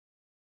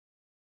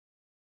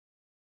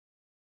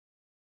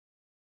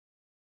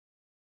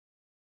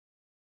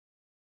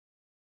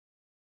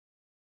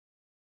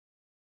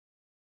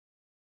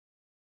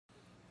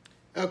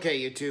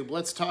Okay, YouTube,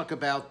 let's talk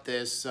about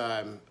this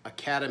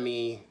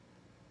Academy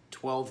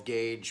 12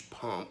 gauge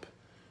pump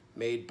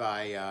made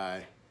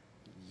by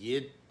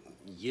Yildiz.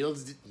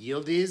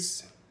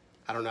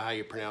 I don't know how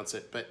you pronounce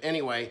it, but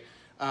anyway,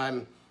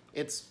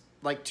 it's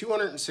like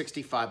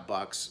 265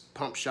 bucks.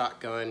 Pump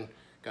shotgun,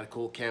 got a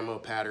cool camo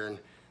pattern.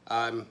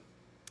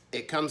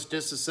 It comes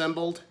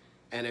disassembled,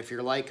 and if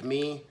you're like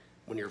me,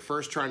 when you're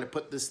first trying to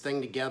put this thing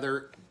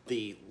together,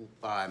 the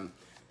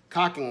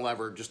cocking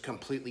lever just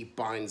completely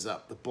binds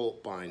up, the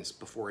bolt binds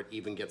before it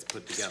even gets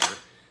put together.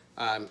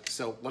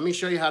 So let me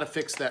show you how to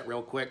fix that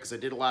real quick, because I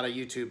did a lot of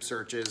YouTube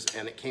searches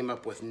and it came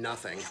up with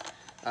nothing.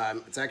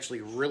 It's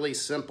actually really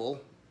simple.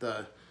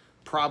 The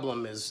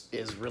problem is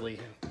really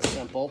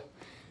simple.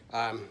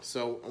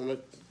 So I'm gonna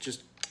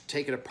just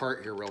take it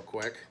apart here real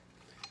quick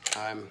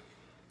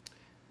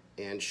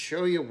and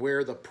show you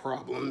where the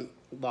problem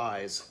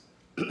lies.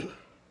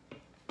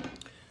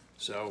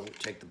 So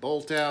take the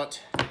bolt out,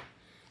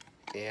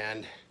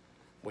 and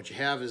what you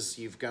have is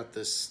you've got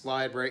this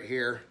slide right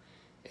here,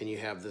 and you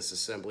have this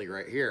assembly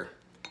right here,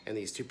 and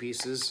these two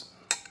pieces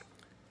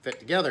fit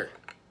together.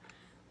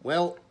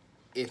 Well,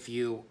 if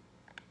you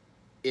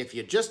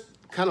just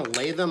kind of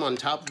lay them on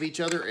top of each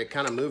other, it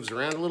kind of moves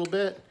around a little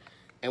bit,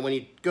 and when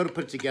you go to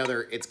put it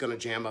together, it's going to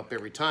jam up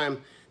every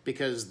time,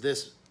 because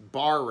this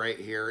bar right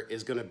here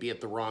is going to be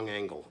at the wrong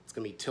angle. It's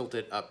going to be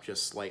tilted up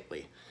just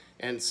slightly.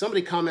 And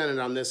somebody commented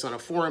on this on a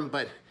forum,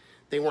 but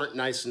they weren't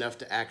nice enough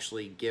to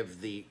actually give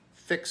the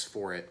fix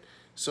for it.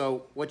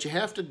 So what you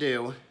have to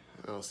do,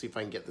 I'll see if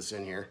I can get this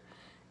in here,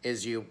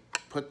 is you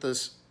put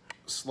this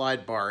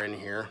slide bar in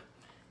here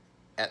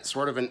at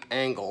sort of an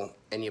angle,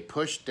 and you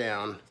push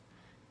down,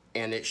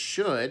 and it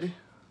should,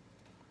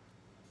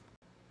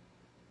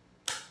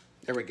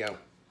 there we go,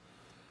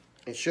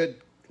 it should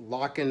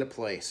lock into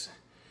place.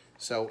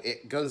 So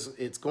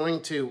it's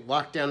going to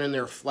lock down in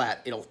there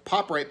flat. It'll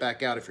pop right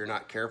back out if you're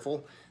not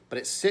careful, but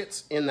it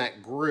sits in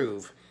that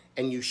groove,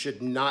 and you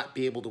should not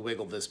be able to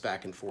wiggle this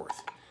back and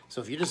forth. So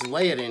if you just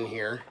lay it in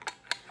here,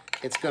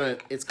 it's gonna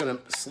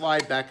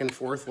slide back and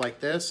forth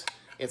like this.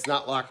 It's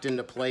not locked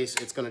into place.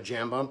 It's gonna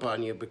jam up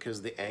on you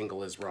because the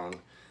angle is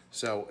wrong.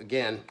 So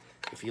again,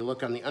 if you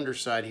look on the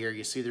underside here,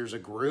 you see there's a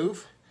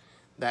groove.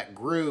 That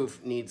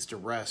groove needs to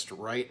rest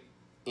right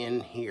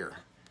in here.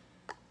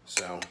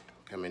 So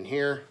come in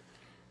here,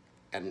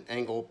 at an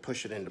angle,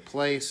 push it into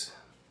place.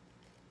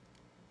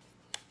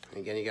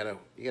 Again, you gotta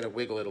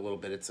wiggle it a little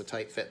bit. It's a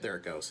tight fit. There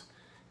it goes.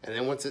 And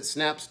then once it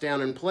snaps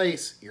down in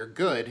place, you're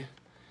good.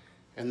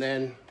 And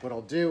then what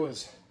I'll do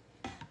is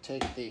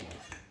take the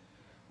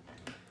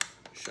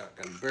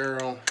shotgun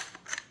barrel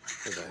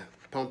or the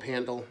pump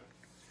handle.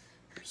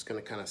 I'm just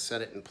gonna kind of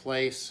set it in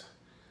place.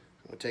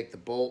 I'm gonna take the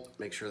bolt,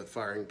 make sure the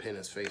firing pin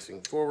is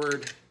facing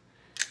forward.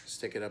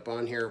 Stick it up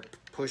on here,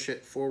 push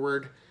it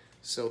forward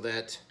so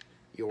that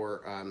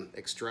your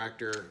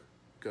extractor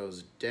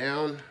goes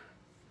down,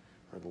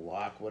 or the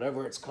lock,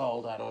 whatever it's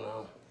called, I don't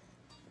know.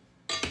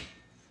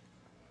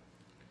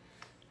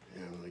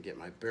 And I'm gonna get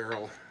my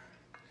barrel,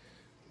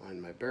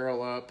 line my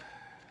barrel up.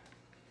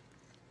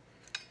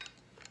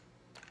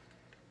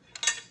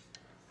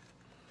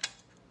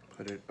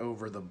 Put it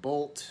over the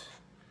bolt,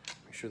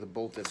 make sure the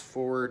bolt is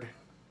forward,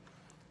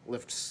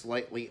 lift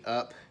slightly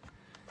up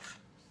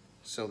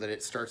so that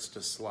it starts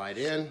to slide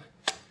in,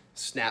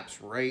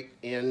 snaps right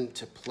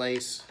into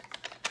place.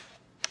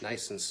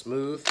 Nice and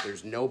smooth.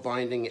 There's no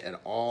binding at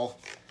all.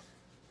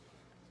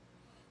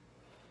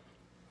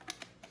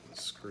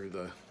 Let's screw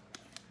the...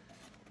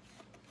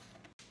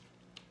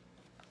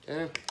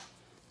 Okay.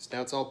 So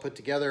now it's all put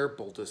together.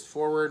 Bolt is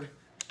forward.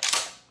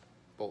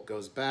 Bolt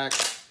goes back.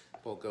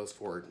 Bolt goes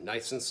forward.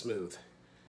 Nice and smooth.